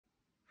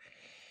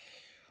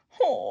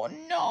Oh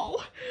no,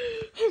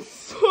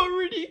 I've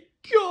already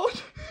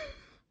got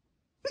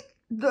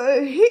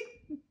the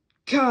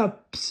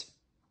hiccups.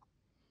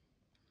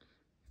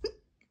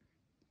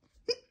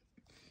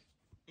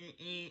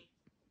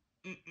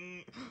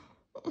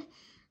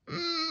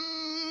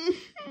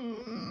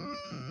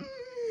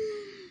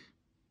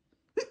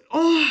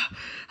 Oh,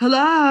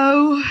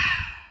 hello.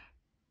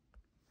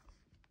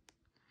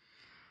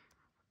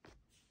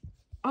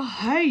 Oh,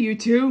 hey, you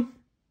two.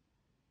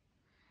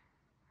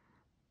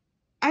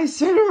 I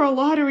sent her a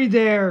lottery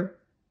there.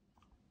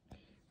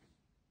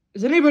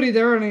 Is anybody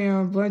there on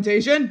the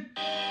plantation?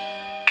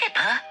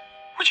 Kipper,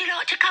 would you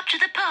like to come to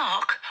the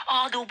park?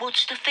 Arnold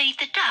wants to feed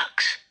the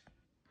ducks.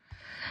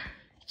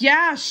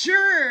 Yeah,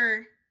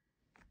 sure.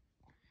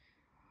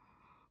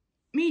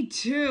 Me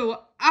too.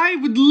 I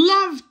would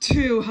love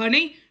to,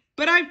 honey,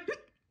 but I've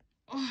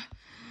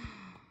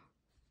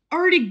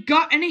already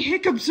got any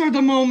hiccups at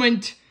the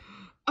moment.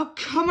 Oh,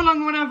 come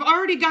along when I've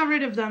already got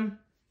rid of them.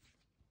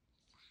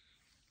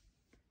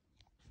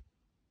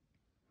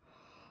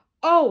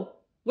 Oh,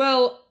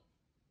 well,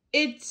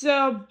 it's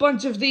a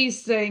bunch of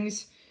these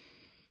things.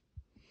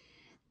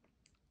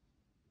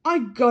 I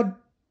got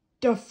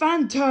the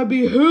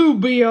Fantabby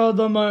Hoobie at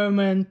the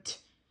moment.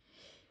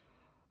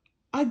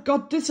 I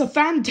got this a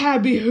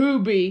Fantabby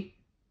Hoobie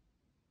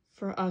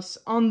for us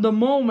on the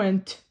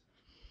moment.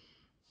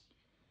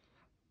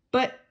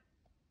 But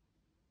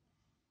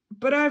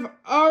I've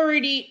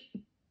already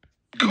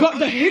got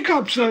the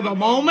hiccups at the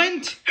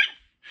moment.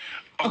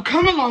 I'll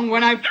come along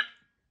when I've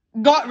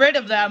got rid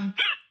of them.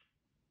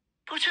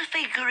 Put a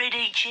finger in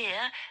each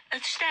ear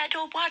and stand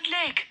on one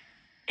leg.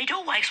 It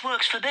always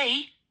works for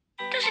me.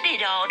 Doesn't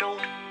it,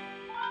 Arnold?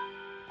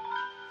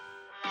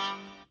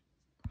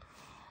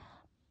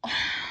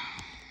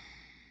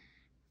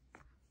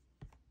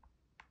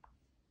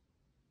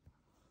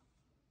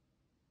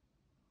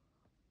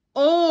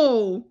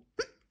 Oh.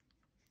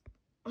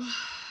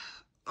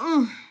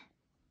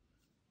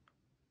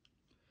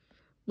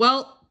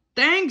 Well,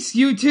 thanks,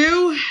 you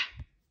two.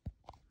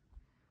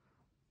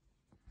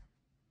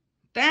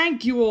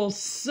 Thank you all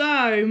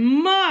so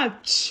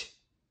much,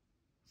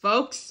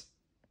 folks.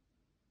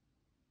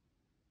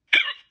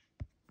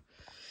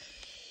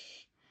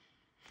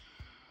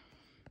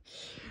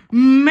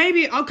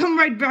 Maybe I'll come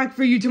right back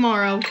for you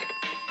tomorrow.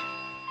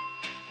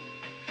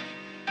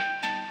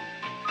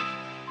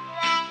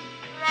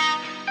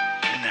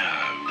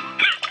 No.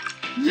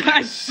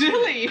 That's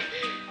silly.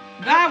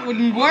 That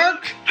wouldn't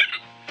work.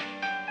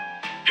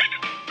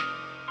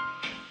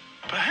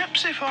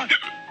 Perhaps if I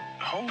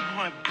hold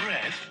my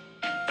breath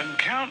and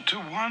count to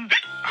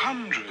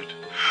 100.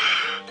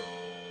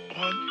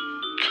 1,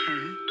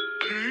 2,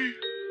 3,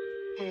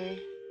 4,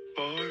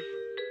 5,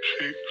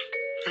 6,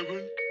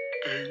 7,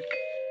 8,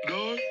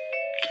 9,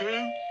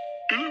 10,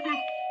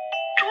 11,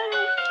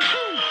 12.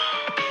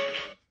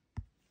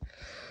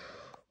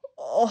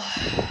 Oh.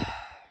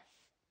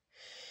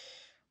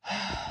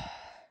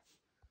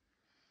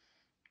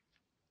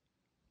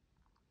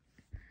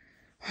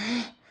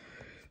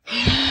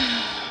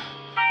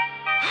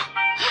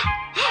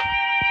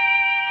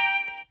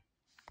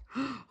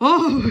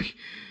 Oh,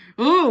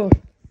 oh.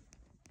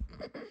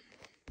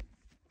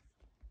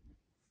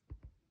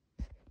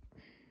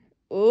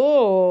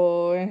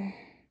 Oh.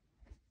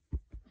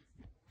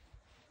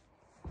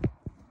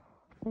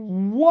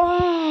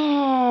 Wow.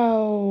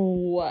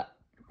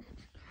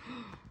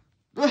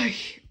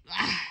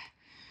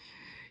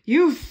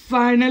 You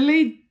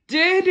finally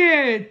did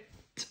it.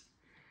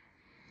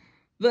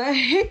 The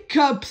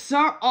hiccups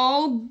are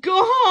all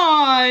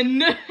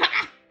gone.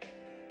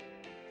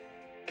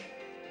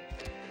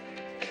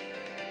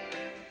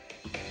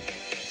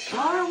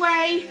 Far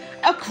away,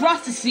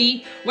 across the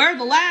sea, where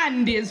the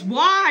land is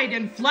wide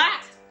and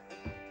flat,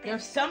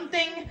 there's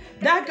something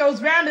that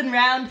goes round and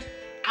round.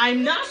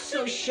 I'm not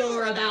so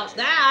sure about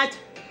that.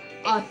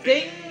 A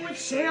thing which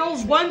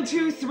sails 1,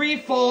 2, 3,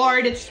 4,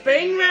 and it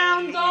spin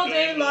round all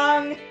day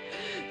long.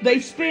 They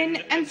spin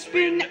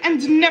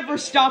and never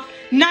stop.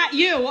 Not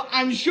you,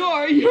 I'm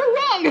sure you're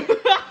wrong.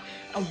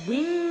 A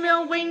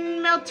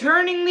windmill,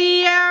 turning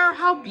the air,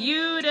 how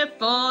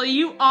beautiful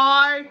you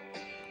are.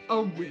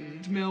 A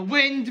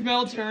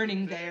windmill,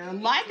 turning there,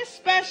 like a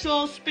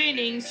special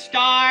spinning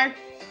star.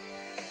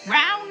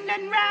 Round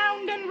and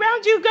round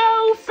you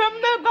go, from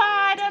the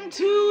bottom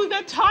to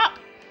the top.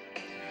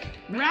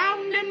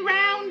 Round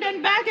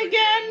and back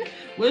again,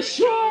 we're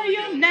sure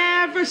you'll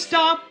never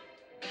stop.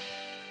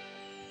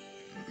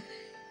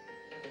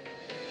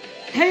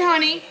 Hey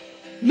honey,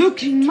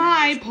 look in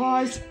my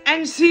paws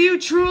and see a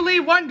truly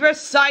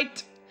wondrous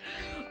sight.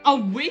 A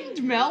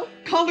windmill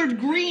colored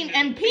green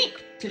and pink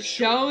to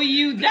show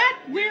you that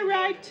we're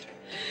right.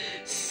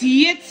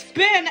 See it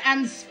spin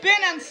and spin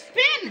and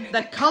spin.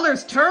 The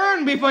colors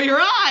turn before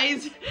your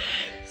eyes.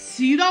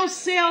 See those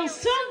sails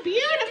so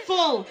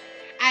beautiful.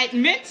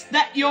 Admit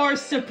that you're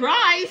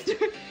surprised.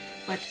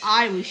 But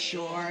I was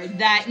sure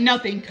that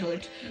nothing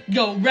could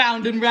go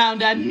round and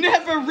round and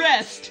never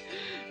rest.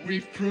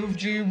 We've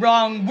proved you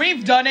wrong,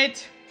 we've done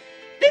it.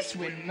 This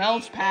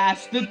windmill's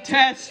passed the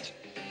test.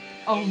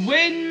 A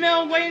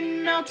windmill,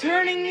 windmill,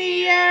 turning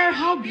the air,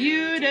 how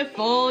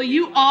beautiful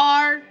you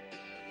are.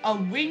 A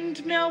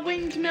windmill,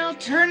 windmill,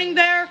 turning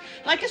there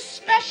like a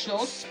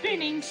special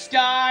spinning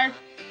star.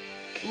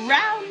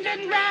 Round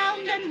and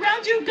round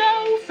you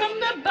go from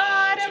the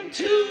bottom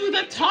to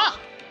the top.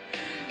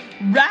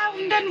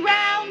 Round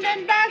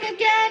and back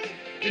again,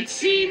 it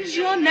seems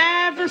you'll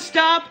never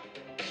stop.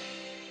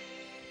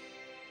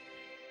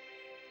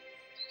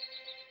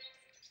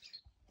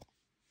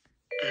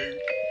 8,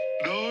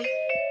 9,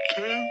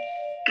 10,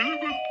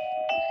 11,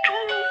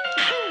 12.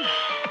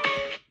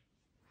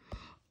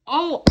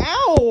 Oh,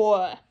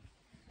 ow!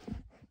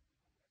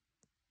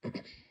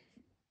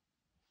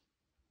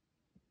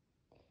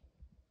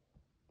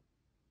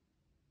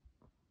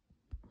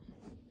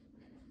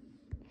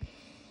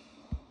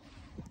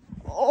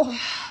 Oh.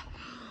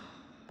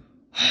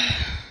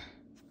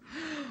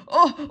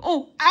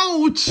 Oh,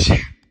 ouch!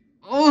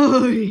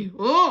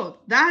 Oh,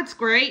 that's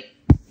great.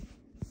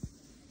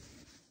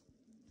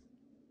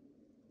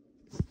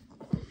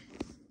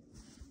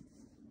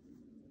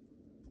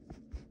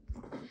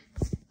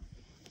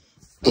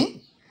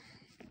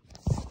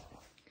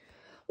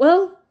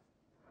 Well,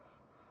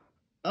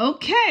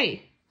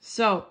 okay,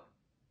 so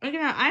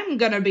I'm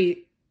gonna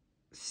be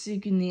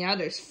seeking the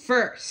others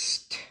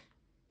first.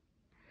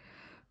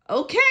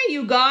 Okay,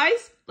 you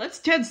guys,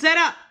 let's set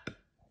up.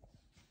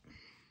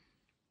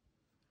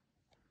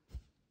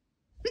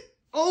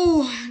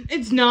 Oh,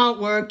 it's not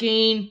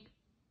working.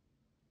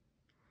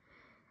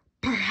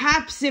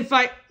 Perhaps if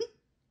I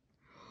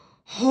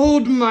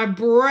hold my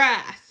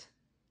breath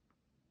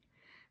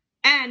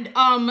and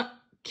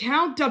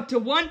count up to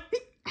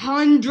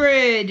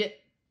 100.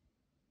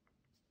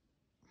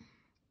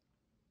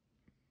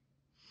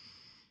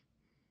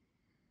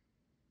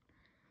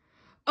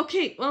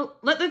 Okay, well,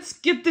 let's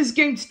get this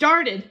game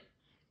started.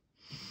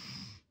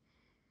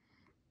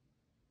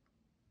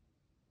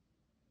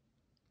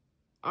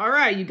 All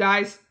right, you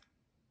guys.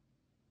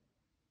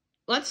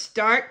 Let's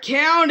start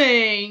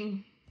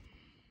counting.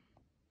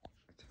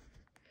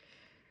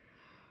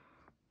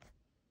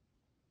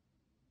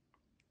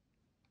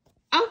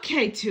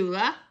 Okay,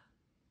 Tula.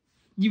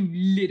 You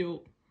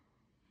little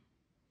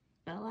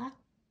fella.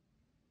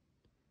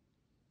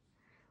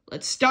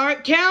 Let's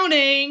start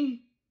counting.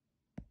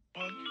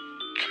 1, 2,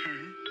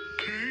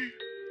 3,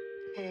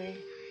 4,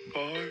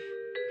 5,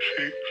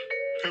 6,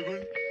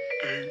 7,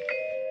 8,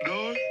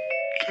 9,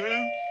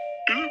 10,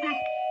 11,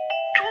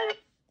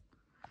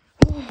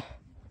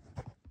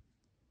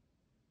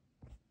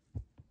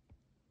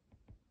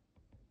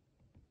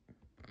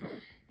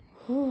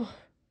 12.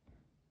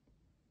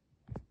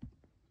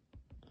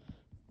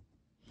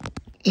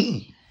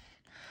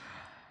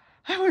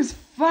 I was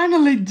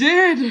finally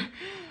dead.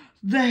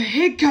 The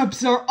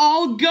hiccups are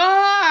all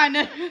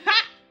gone.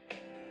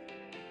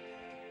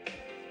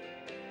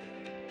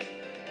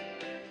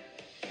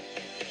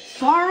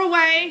 Far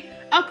away,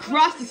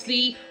 across the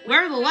sea,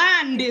 where the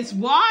land is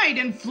wide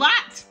and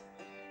flat,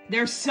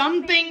 there's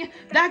something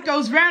that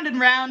goes round and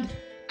round.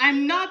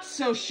 I'm not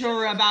so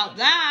sure about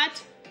that.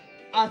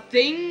 A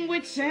thing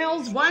which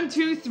sails 1,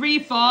 2, 3,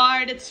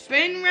 4, it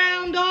spin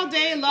round all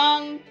day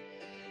long.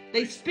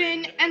 They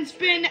spin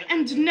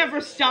and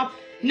never stop.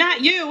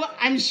 Not you,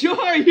 I'm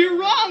sure you're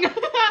wrong.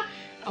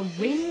 A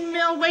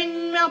windmill,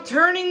 windmill,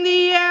 turning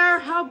the air,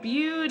 how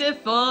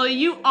beautiful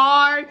you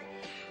are.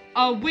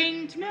 A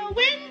windmill,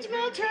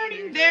 windmill,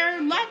 turning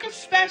there like a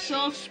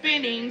special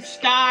spinning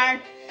star.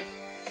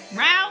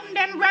 Round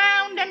and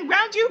round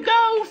you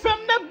go from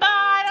the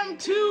bottom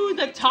to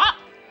the top.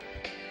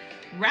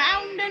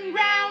 Round and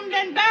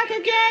back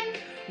again,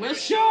 well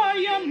sure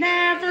you'll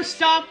never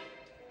stop.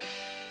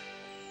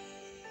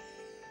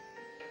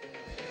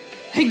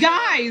 Hey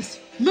guys,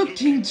 look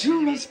King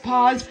Tula's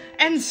paws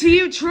and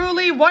see a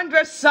truly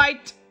wondrous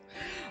sight.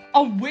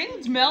 A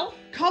windmill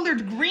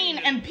colored green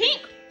and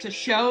pink to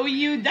show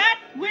you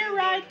that we're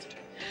right.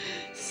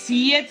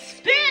 See it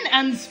spin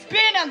and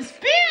spin and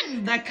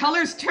spin, the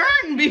colors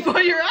turn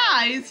before your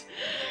eyes.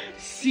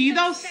 See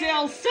those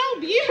sails so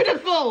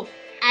beautiful,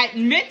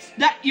 admit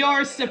that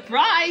you're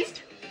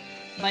surprised.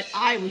 But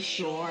I was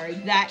sure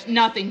that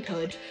nothing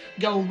could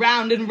go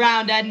round and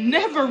round and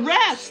never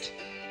rest.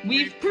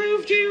 We've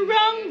proved you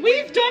wrong,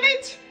 we've done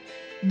it.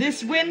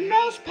 This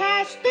windmill's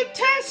passed the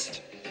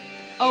test.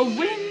 A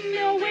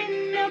windmill,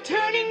 windmill,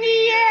 turning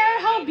the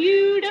air, how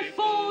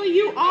beautiful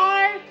you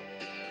are.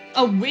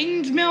 A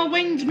windmill,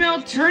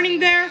 windmill, turning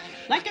there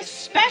like a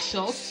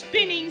special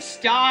spinning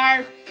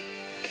star.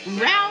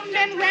 Round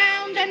and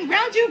round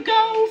you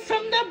go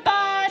from the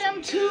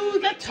bottom to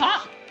the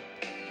top.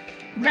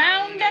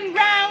 Round and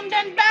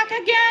back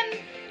again,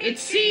 it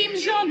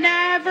seems you'll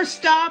never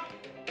stop.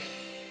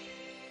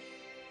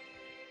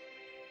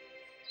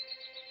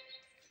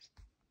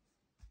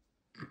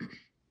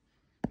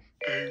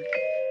 Eight,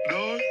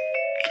 9,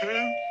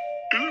 10,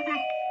 11,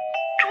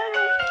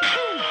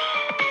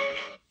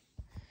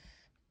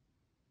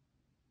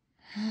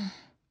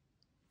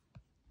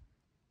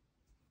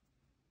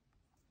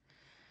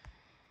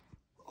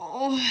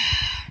 12.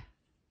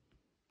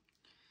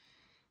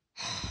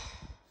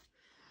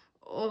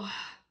 Oh.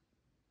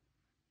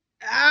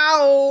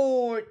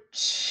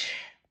 Ouch.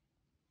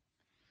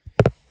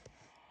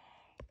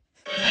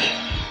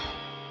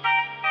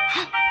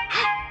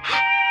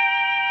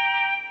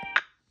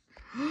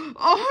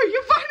 Oh,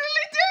 you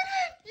finally did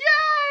it!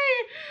 Yay!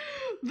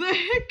 The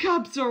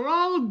hiccups are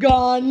all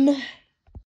gone.